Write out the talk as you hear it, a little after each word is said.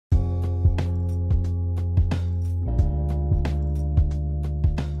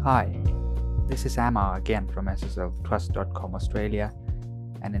Hi, this is Amma again from SSLtrust.com Australia,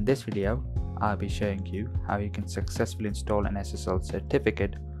 and in this video I'll be showing you how you can successfully install an SSL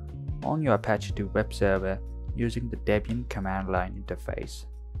certificate on your Apache 2 web server using the Debian command line interface.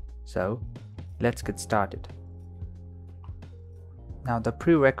 So let's get started. Now the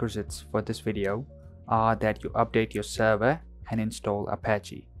prerequisites for this video are that you update your server and install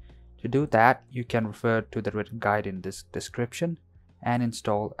Apache. To do that, you can refer to the written guide in this description and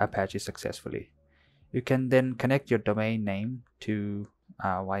install Apache successfully. You can then connect your domain name to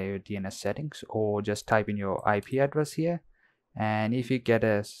via your DNS settings, or just type in your IP address here, and if you get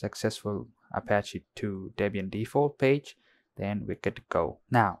a successful Apache 2 Debian default page, then we're good to go.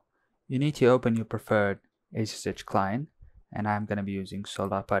 Now you need to open your preferred SSH client, and I'm going to be using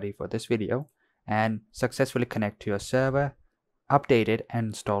SolidPutty for this video, and successfully connect to your server, update it, and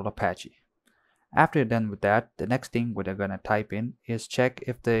install Apache. After you're done with that, the next thing we're going to type in is check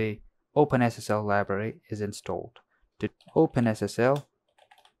if the OpenSSL library is installed. To OpenSSL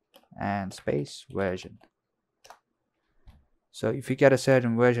and space version. So if you get a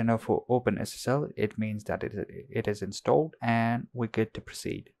certain version of OpenSSL, it means that it is installed and we're good to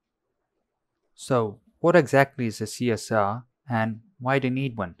proceed. So what exactly is a CSR and why do you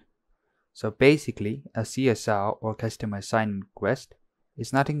need one? So basically, a CSR or customer sign-in request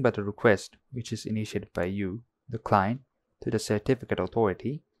is nothing but a request which is initiated by you, the client, to the certificate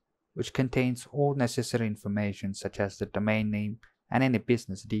authority, which contains all necessary information such as the domain name and any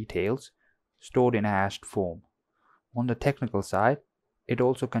business details stored in a hashed form. On the technical side, it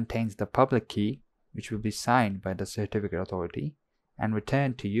also contains the public key, which will be signed by the certificate authority and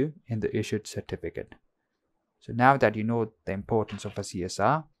returned to you in the issued certificate. So now that you know the importance of a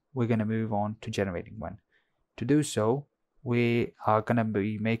CSR, we're going to move on to generating one. To do so, we are going to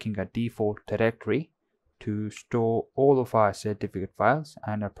be making a default directory to store all of our certificate files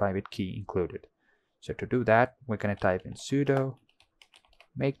and a private key included. So to do that, we're going to type in sudo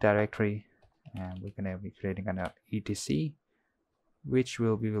make directory, and we're going to be creating an etc, which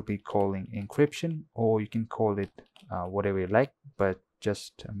we will be calling encryption, or you can call it whatever you like, but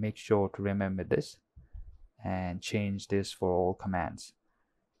just make sure to remember this and change this for all commands.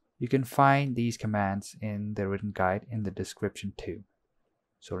 You can find these commands in the written guide in the description too.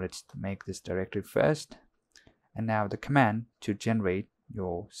 So let's make this directory first. And now the command to generate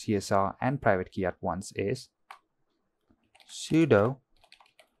your CSR and private key at once is sudo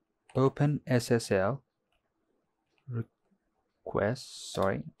OpenSSL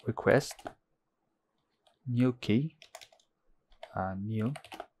request new key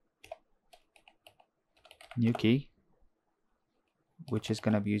new key, which is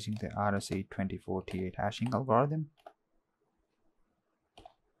going to be using the RSA24T8 hashing algorithm.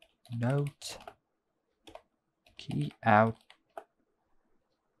 Note key out,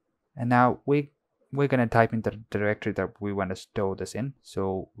 and now we're going to type in the directory that we want to store this in.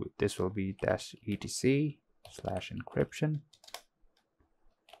 So this will be -etc/encryption,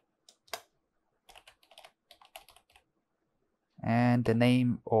 and the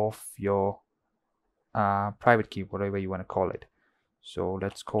name of your private key, whatever you want to call it. So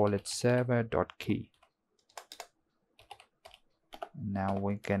let's call it server.key. Now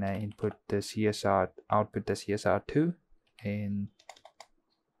we're gonna input the CSR, output the CSR2 in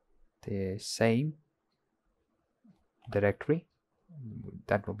the same directory.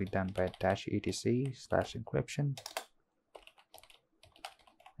 That will be done by -etc/encryption,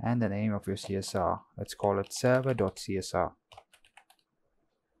 and the name of your CSR, let's call it server.csr.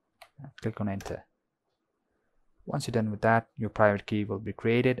 Click on enter. Once you're done with that, your private key will be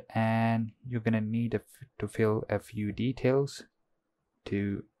created, and you're gonna need to fill a few details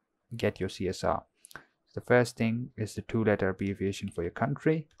to get your CSR. The first thing is the 2-letter abbreviation for your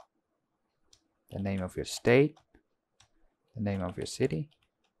country, the name of your state, the name of your city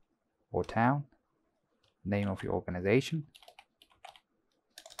or town, name of your organization,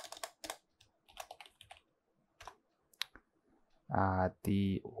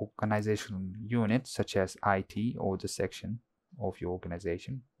 the organizational unit such as IT or the section of your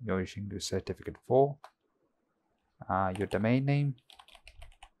organization you're issuing the certificate for, your domain name,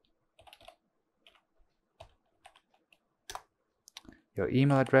 your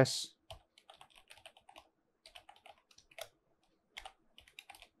email address,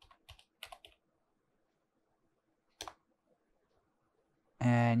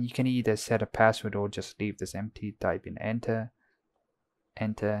 and you can either set a password or just leave this empty. Type in enter,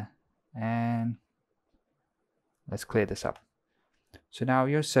 and let's clear this up. So now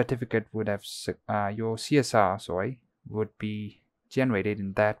your certificate would have your CSR would be generated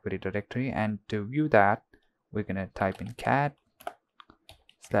in that very directory, and to view that we're going to type in cat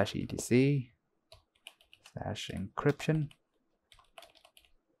 /etc/encryption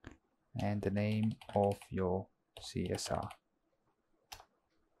and the name of your CSR.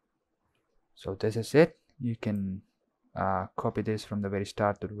 So this is it. You can copy this from the very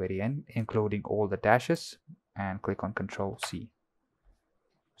start to the very end, including all the dashes, and click on Ctrl+C.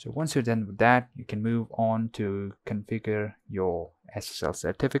 So once you're done with that, you can move on to configure your SSL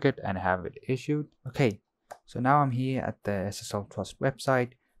certificate and have it issued. Okay, so now I'm here at the SSL Trust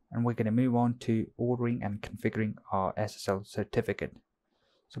website, and we're going to move on to ordering and configuring our SSL certificate.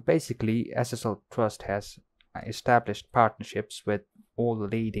 So basically, SSL Trust has established partnerships with all the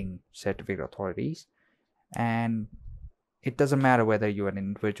leading certificate authorities, and it doesn't matter whether you're an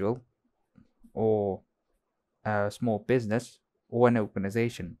individual or a small business or an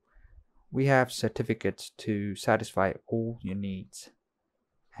organization. We have certificates to satisfy all your needs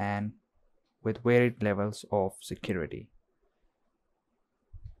and with varied levels of security.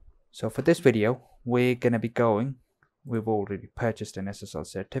 So for this video, we're going to be we've already purchased an SSL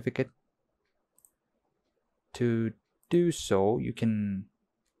certificate. To do so, you can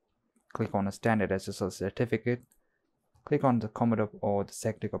click on a standard SSL certificate, click on the Commodore or the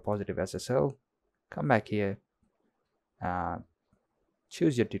Sectic or Positive SSL, come back here,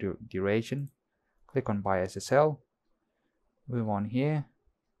 choose your duration, click on Buy SSL, move on here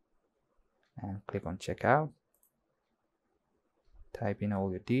and click on Checkout. Type in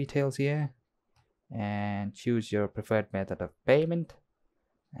all your details here and choose your preferred method of payment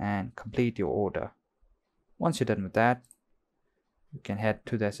and complete your order. Once you're done with that, you can head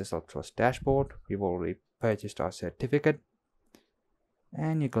to the SSL Trust dashboard. We've already purchased our certificate,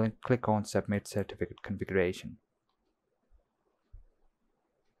 and you can click on Submit Certificate Configuration.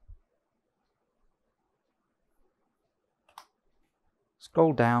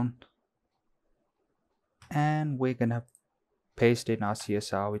 Scroll down, and we're gonna paste in our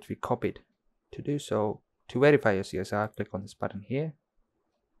CSR which we copied. To do so, to verify your CSR, click on this button here,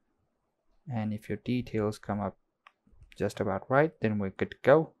 and if your details come up just about right, then we're good to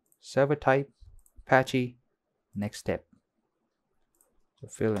go. Server type, Apache, next step. So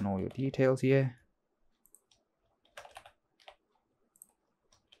fill in all your details here.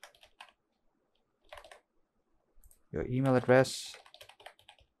 Your email address.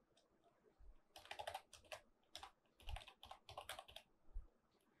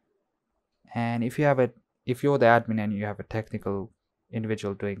 And if you're the admin and you have a technical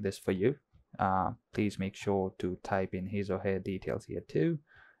individual doing this for you, please make sure to type in his or her details here too.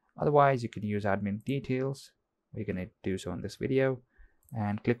 Otherwise, you can use admin details. We're going to do so in this video,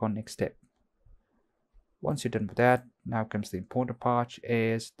 and click on next step. Once you're done with that, now comes the important part,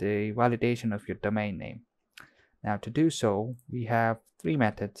 is the validation of your domain name. Now to do so, we have 3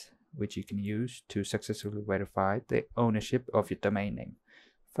 methods which you can use to successfully verify the ownership of your domain name.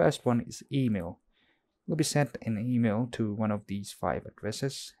 First one is email. You'll be sent an email to one of these 5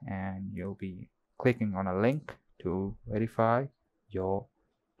 addresses, and you'll be clicking on a link to verify your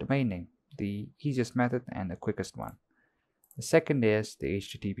domain name, the easiest method and the quickest one. The second is the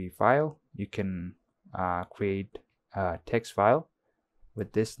HTTP file. You can create a text file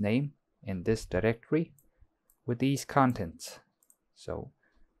with this name in this directory with these contents.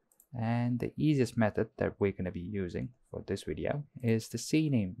 And the easiest method that we're going to be using for this video is the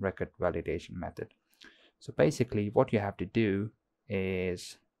CNAME record validation method. So basically what you have to do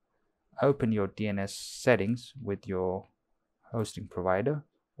is open your DNS settings with your hosting provider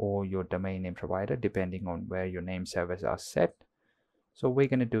or your domain name provider, depending on where your name servers are set. So we're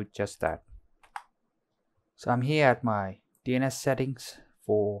going to do just that. So I'm here at my DNS settings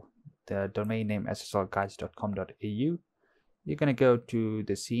for the domain name sslguides.com.au. You're going to go to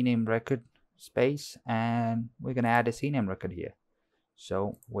the CNAME record space, and we're going to add a CNAME record here.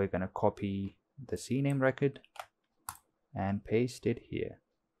 So we're going to copy the CNAME record and paste it here,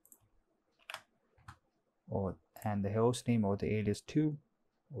 and the host name or the alias 2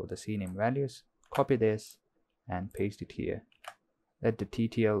 or the CNAME values. Copy this and paste it here. Let the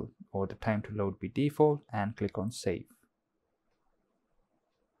TTL or the time to load be default, and click on save.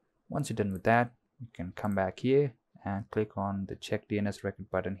 Once you're done with that, you can come back here and click on the check DNS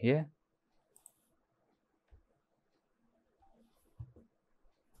record button here.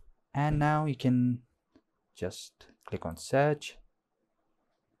 And now you can just click on search,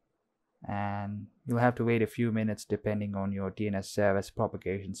 and you'll have to wait a few minutes depending on your DNS service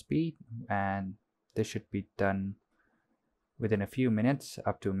propagation speed, and this should be done within a few minutes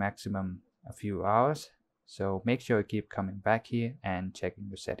up to maximum a few hours. So make sure you keep coming back here and checking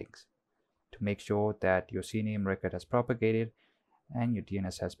your settings to make sure that your CNAME record has propagated and your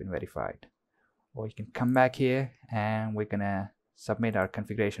DNS has been verified. Or you can come back here and we're gonna submit our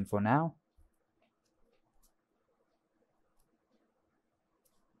configuration for now.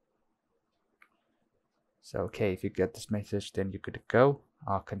 So okay, if you get this message, then you're good to go.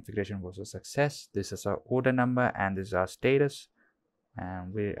 Our configuration was a success. This is our order number and this is our status,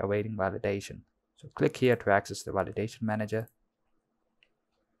 and we're awaiting validation. So click here to access the validation manager.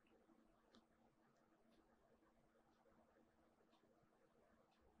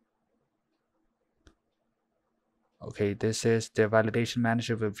 Okay, this is the validation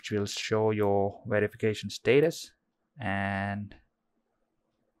manager, which will show your verification status, and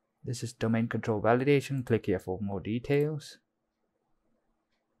this is domain control validation. Click here for more details.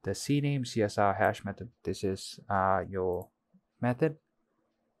 The CNAME CSR hash method, this is your method.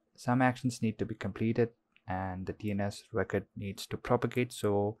 Some actions need to be completed and the DNS record needs to propagate,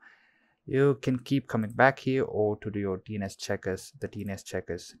 so you can keep coming back here or to do your DNS checkers,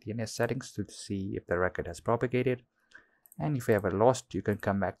 DNS settings to see if the record has propagated. And if you ever lost, you can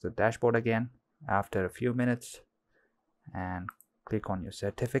come back to the dashboard again after a few minutes and click on your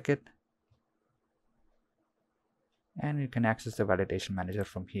certificate, and you can access the validation manager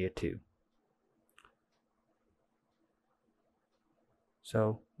from here too.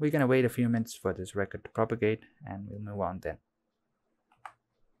 So we're going to wait a few minutes for this record to propagate and we'll move on then.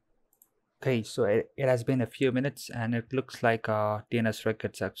 Okay, so it has been a few minutes and it looks like our DNS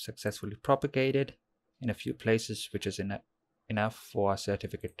records have successfully propagated in a few places, which is enough for our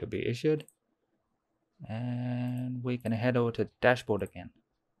certificate to be issued. And we're going to head over to the dashboard again.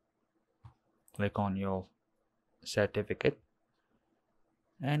 Click on your certificate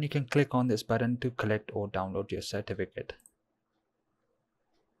and you can click on this button to collect or download your certificate.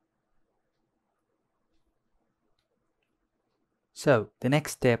 So the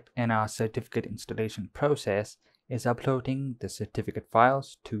next step in our certificate installation process is uploading the certificate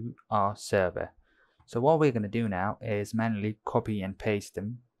files to our server. So what we're going to do now is manually copy and paste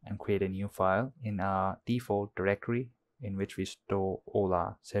them and create a new file in our default directory in which we store all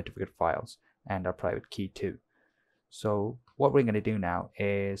our certificate files and our private key too. So what we're going to do now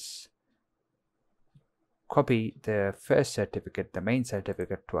is copy the first certificate, the main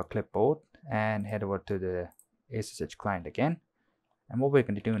certificate, to our clipboard and head over to the SSH client again. And what we're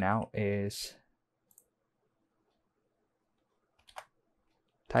going to do now is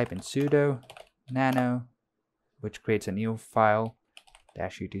type in sudo nano, which creates a new file,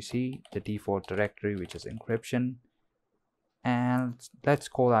 -etc, the default directory, which is encryption, and let's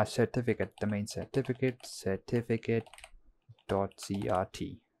call our certificate, the main certificate,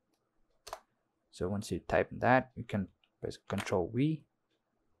 certificate.crt. So once you type in that, you can press Ctrl V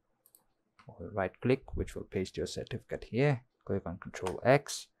or right click, which will paste your certificate here. Click on Ctrl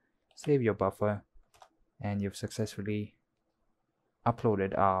X, save your buffer, and you've successfully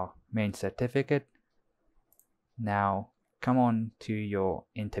uploaded our main certificate. Now come on to your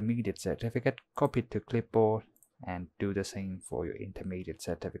intermediate certificate, copy it to clipboard, and do the same for your intermediate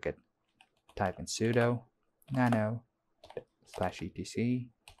certificate. Type in sudo nano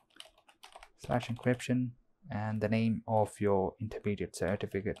 /etc/encryption and the name of your intermediate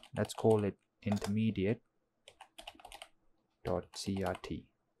certificate. Let's call it intermediate.crt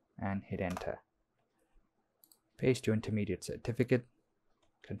and hit enter. Paste your intermediate certificate,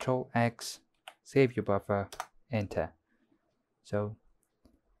 Ctrl X, save your buffer, enter. So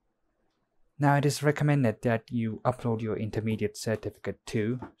now it is recommended that you upload your intermediate certificate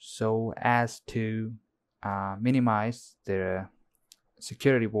too, so as to minimize the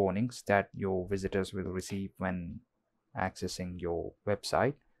security warnings that your visitors will receive when accessing your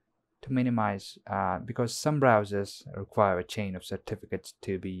website. To minimize, because some browsers require a chain of certificates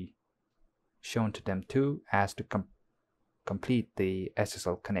to be shown to them too, as to complete the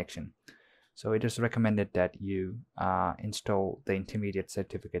SSL connection. So it is recommended that you install the intermediate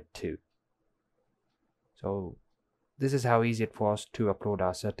certificate too. So this is how easy it was to upload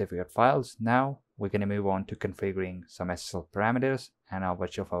our certificate files. Now we're going to move on to configuring some SSL parameters and our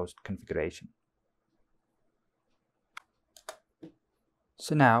virtual host configuration.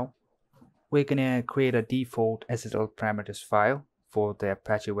 So now we're going to create a default SSL parameters file for the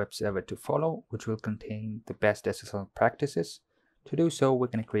Apache web server to follow, which will contain the best SSL practices. To do so, we're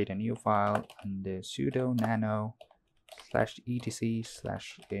going to create a new file under sudo nano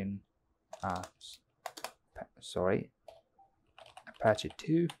 /etc/in Apache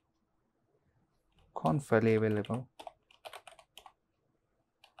 2 conf available.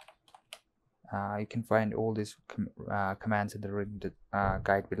 You can find all these commands in the written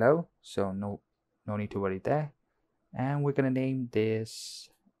guide below, so no need to worry there. And we're going to name this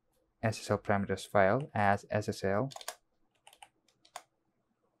SSL parameters file as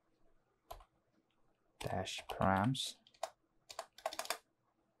SSL-params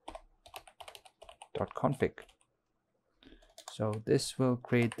 .config. So this will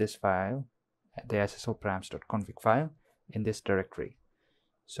create this file, the SSL params.config file, in this directory.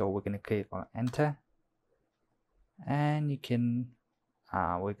 So we're going to click on enter, and you can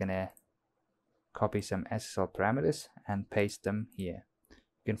we're going to copy some SSL parameters and paste them here.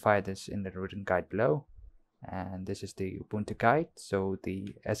 You can find this in the written guide below, and this is the Ubuntu guide, so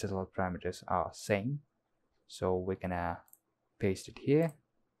the SSL parameters are same. So we're gonna paste it here,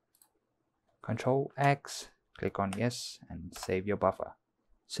 Control X, click on yes, and save your buffer.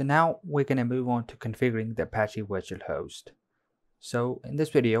 So now we're gonna move on to configuring the Apache virtual host. So in this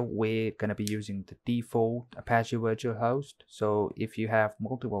video we're gonna be using the default Apache virtual host. So if you have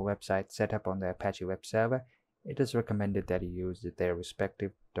multiple websites set up on the Apache web server, it is recommended that you use their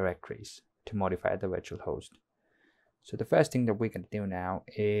respective directories to modify the virtual host. So the first thing that we're going to do now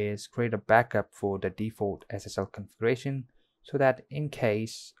is create a backup for the default SSL configuration, so that in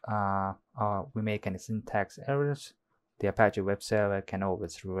case we make any syntax errors, the Apache web server can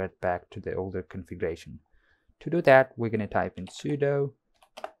always revert back to the older configuration. To do that, we're going to type in sudo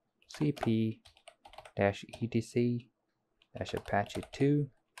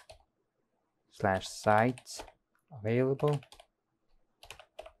cp-etc-apache2/sites available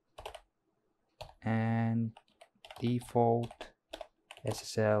and default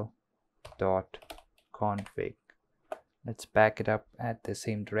ssl.config. Let's back it up at the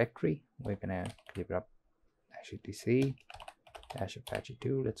same directory. We're gonna give it up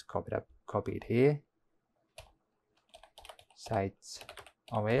 -etc-apache2. Let's copy it here. Sites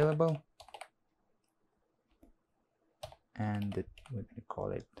available, and we're gonna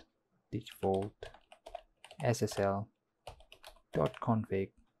call it default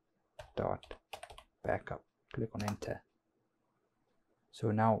ssl.config.backup. Click on enter.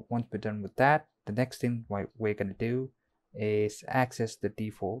 So now once we're done with that, the next thing we're going to do is access the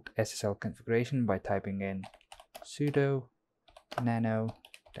default SSL configuration by typing in sudo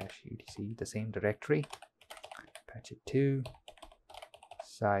nano-etc, the same directory, apache2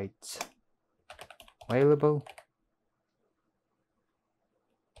 sites available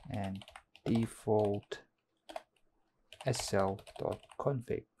and default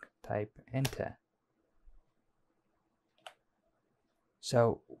ssl.config. Type enter.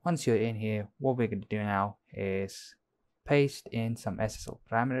 So once you're in here, what we're going to do now is paste in some SSL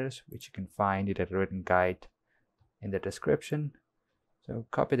parameters, which you can find in the written guide in the description. So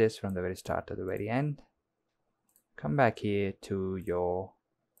copy this from the very start to the very end. Come back here to your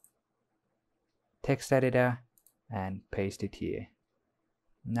text editor and paste it here.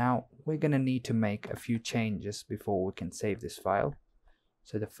 Now we're going to need to make a few changes before we can save this file.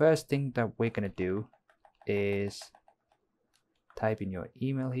 So the first thing that we're going to do is type in your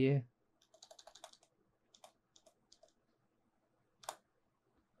email here.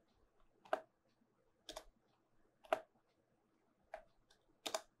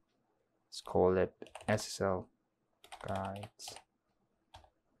 Let's call it SSL guides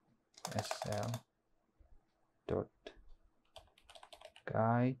SSL dot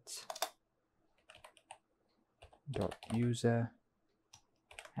guides dot user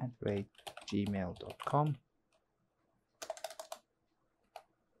 @gmail.com.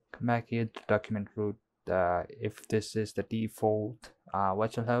 Come back here to document root. If this is the default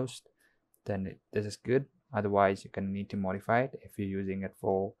virtual host, then this is good. Otherwise, you're going to need to modify it if you're using it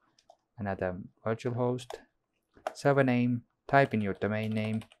for another virtual host. Server name, type in your domain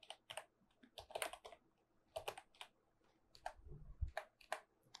name.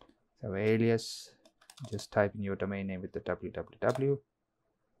 So alias, just type in your domain name with the www.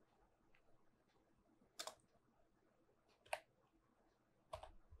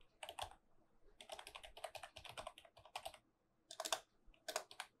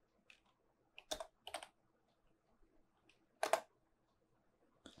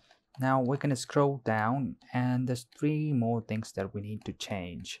 Now we're going to scroll down, and there's 3 more things that we need to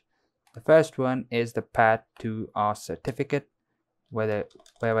change. The first one is the path to our certificate,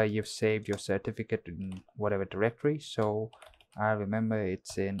 wherever you've saved your certificate in whatever directory. So I remember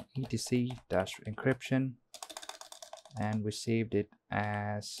it's in etc-encryption, and we saved it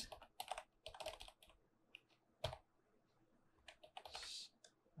as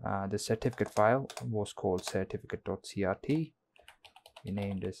the certificate file was called certificate.crt. We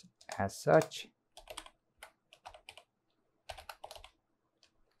named this as such.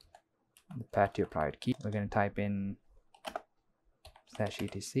 The path to your private key, we're going to type in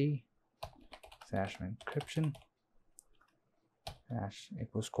 /etc/encryption it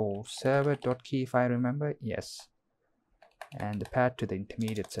was called server.key if I remember. Yes. And the path to the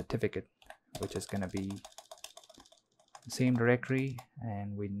intermediate certificate, which is going to be same directory,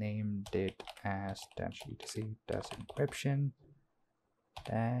 and we named it as -etc -encryption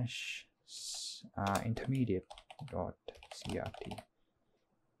intermediate dot crt,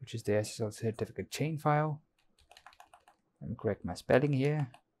 which is the SSL certificate chain file. Let me correct my spelling here.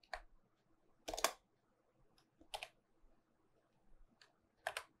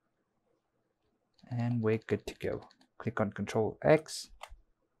 And we're good to go. Click on Ctrl X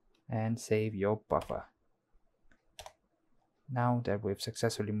and save your buffer. Now that we've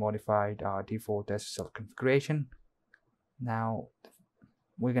successfully modified our default SSL configuration, now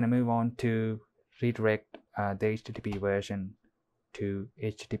we're going to move on to redirect the HTTP version to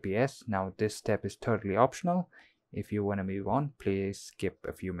HTTPS. Now this step is totally optional. If you want to move on, please skip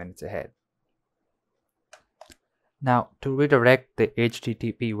a few minutes ahead. Now to redirect the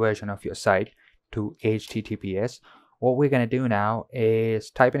HTTP version of your site to HTTPS, what we're going to do now is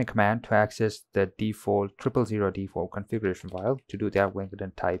type in a command to access the default 000 default configuration file. To do that, we're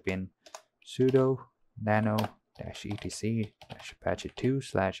going to type in sudo nano-etc -apache2/apache2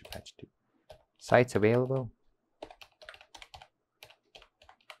 sites available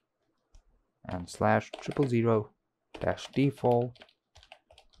and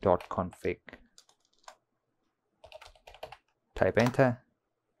 /000-default.config. Type enter.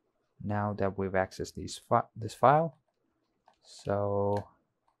 Now that we've accessed this file, so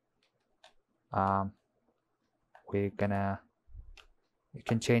you can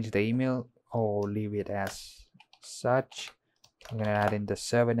change the email or leave it as such. I'm gonna add in the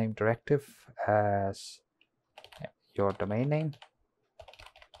server name directive as your domain name,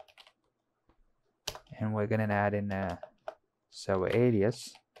 and we're gonna add in a server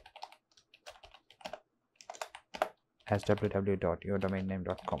alias as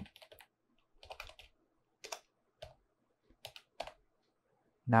www.yourdomainname.com.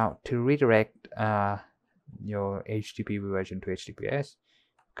 Now to redirect your HTTP version to HTTPS,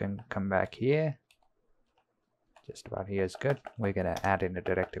 you can come back here. Just about here is good. We're gonna add in a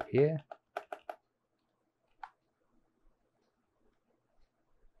directive here.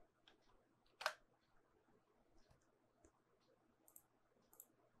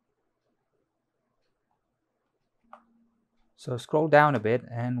 So scroll down a bit,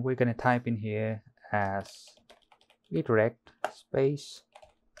 and we're gonna type in here as redirect space,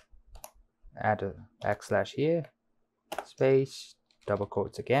 add a backslash here, space, double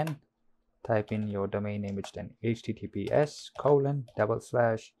quotes again, type in your domain name, which then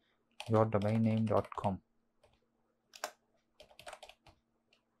https://yourdomainname.com.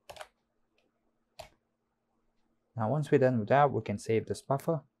 Now once we're done with that, we can save this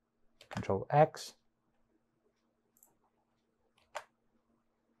buffer. Control X.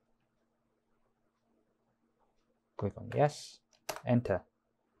 Click on yes, enter.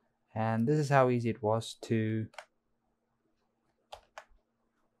 And this is how easy it was to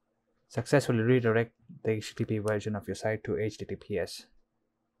successfully redirect the HTTP version of your site to HTTPS.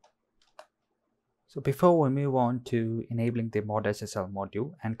 So before we move on to enabling the mod SSL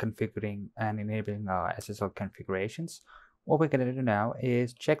module and configuring and enabling our SSL configurations, what we're going to do now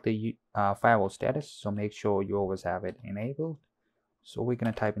is check the firewall status. So make sure you always have it enabled. So we're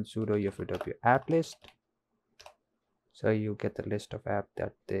going to type in sudo ufw app list. So you get the list of apps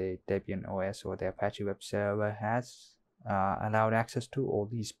that the Debian OS or the Apache web server has allowed access to, all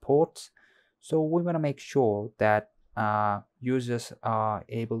these ports. So we want to make sure that users are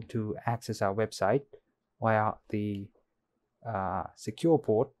able to access our website via the secure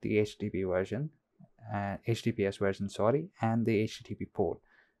port, the HTTP version, HTTPS version, sorry, and the HTTP port.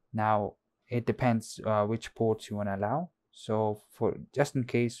 Now it depends which ports you want to allow. So for just in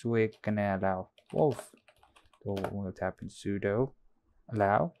case, we're gonna allow both. So we'll tap in sudo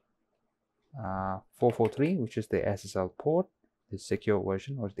allow 443, which is the SSL port, the secure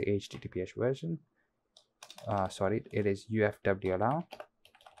version or the HTTPS version. Sorry, it is UFW allow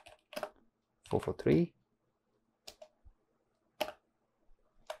 443.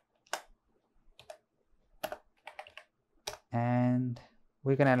 And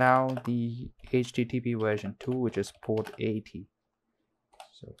we're gonna allow the HTTP version 2, which is port 80.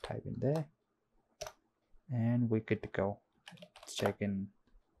 So type in there. And we're good to go. Let's check in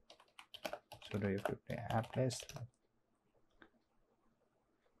sudo ufw app list.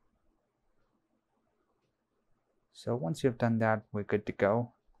 So once you've done that, we're good to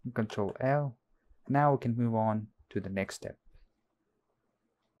go. Control L. Now we can move on to the next step.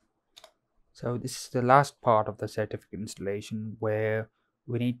 So this is the last part of the certificate installation, where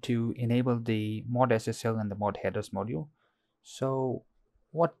we need to enable the mod SSL and the mod headers module. So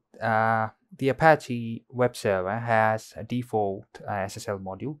what the Apache web server has a default SSL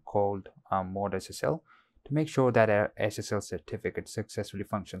module called mod SSL. To make sure that our SSL certificate successfully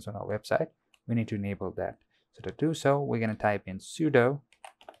functions on our website, we need to enable that. So to do so, we're going to type in sudo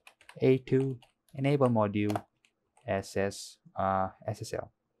a2 enable module SSL.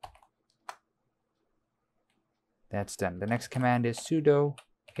 That's done. The next command is sudo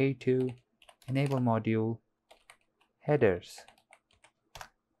a2 enable module headers.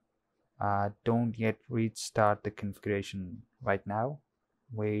 Don't yet restart the configuration right now.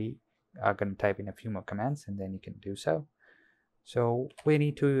 We are going to type in a few more commands and then you can do so. So we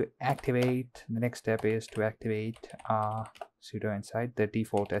need to activate, the next step is to activate sudo inside the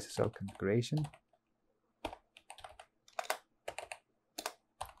default SSL configuration.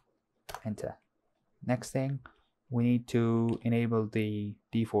 Enter. Next thing, we need to enable the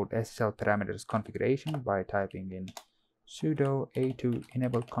default SSL parameters configuration by typing in sudo a2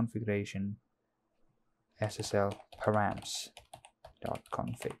 enable configuration SSL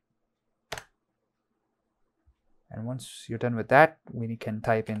params.config. And once you're done with that, we can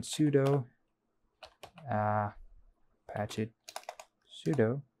type in sudo Apache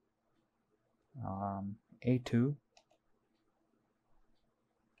sudo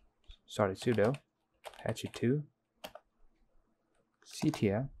sudo Apache 2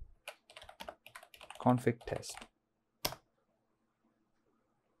 ctl config test.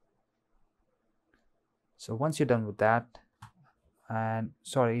 So once you're done with that, and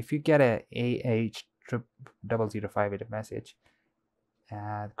sorry, if you get a AH0058 message,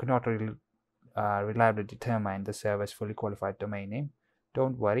 could not reliably determine the server's fully qualified domain name,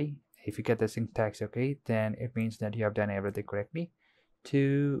 don't worry. If you get the syntax okay, then it means that you have done everything correctly.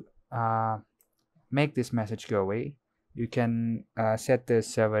 To make this message go away, you can set the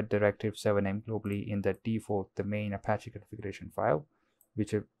server directive server name globally in the default, the main Apache configuration file,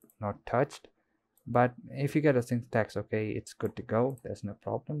 which is not touched. But if you get a syntax okay, it's good to go, there's no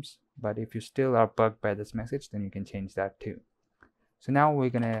problems. But if you still are bugged by this message, then you can change that too. So now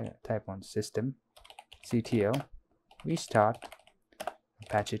we're gonna type on system ctl restart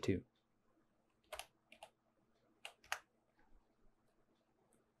Apache 2.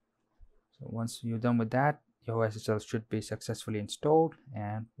 So once you're done with that, your SSL should be successfully installed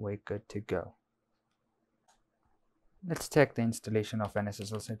and we're good to go. Let's check the installation of an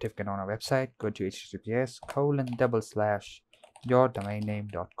SSL certificate on our website. Go to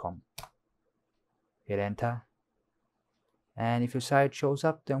https://yourdomainname.com. Hit enter. And if your site shows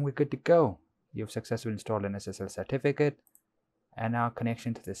up, then we're good to go. You've successfully installed an SSL certificate and our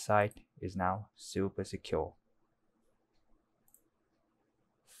connection to the site is now super secure.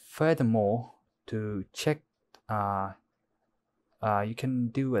 Furthermore, to check you can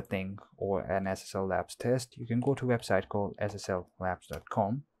do a thing or an SSL labs test. You can go to a website called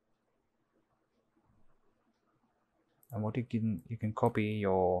sslabs.com, and what you can copy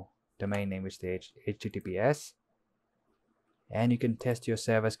your domain name, which is HTTPS, and you can test your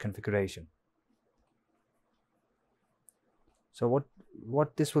server's configuration. So what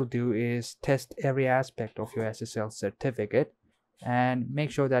this will do is test every aspect of your SSL certificate and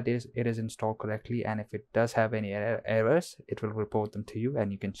make sure that it is installed correctly, and if it does have any errors, it will report them to you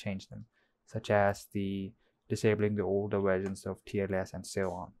and you can change them, such as the disabling the older versions of TLS and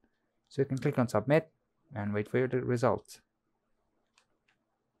so on. So you can click on submit and wait for your results.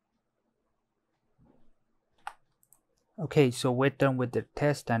 Okay, so we're done with the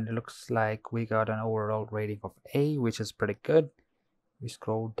test and it looks like we got an overall rating of A, which is pretty good. We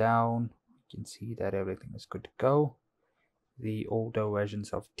scroll down, you can see that everything is good to go. The older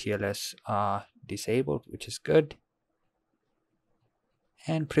versions of TLS are disabled, which is good.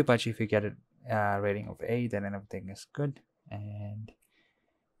 And pretty much if you get a rating of A, then everything is good. And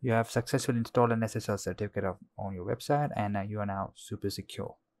you have successfully installed an SSL certificate on your website, and you are now super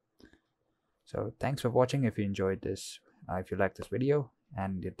secure. So thanks for watching. If you enjoyed this, if you liked this video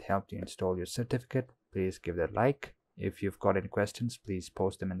and it helped you install your certificate, please give it a like. If you've got any questions, please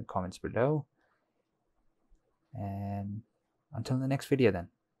post them in the comments below. And until the next video then.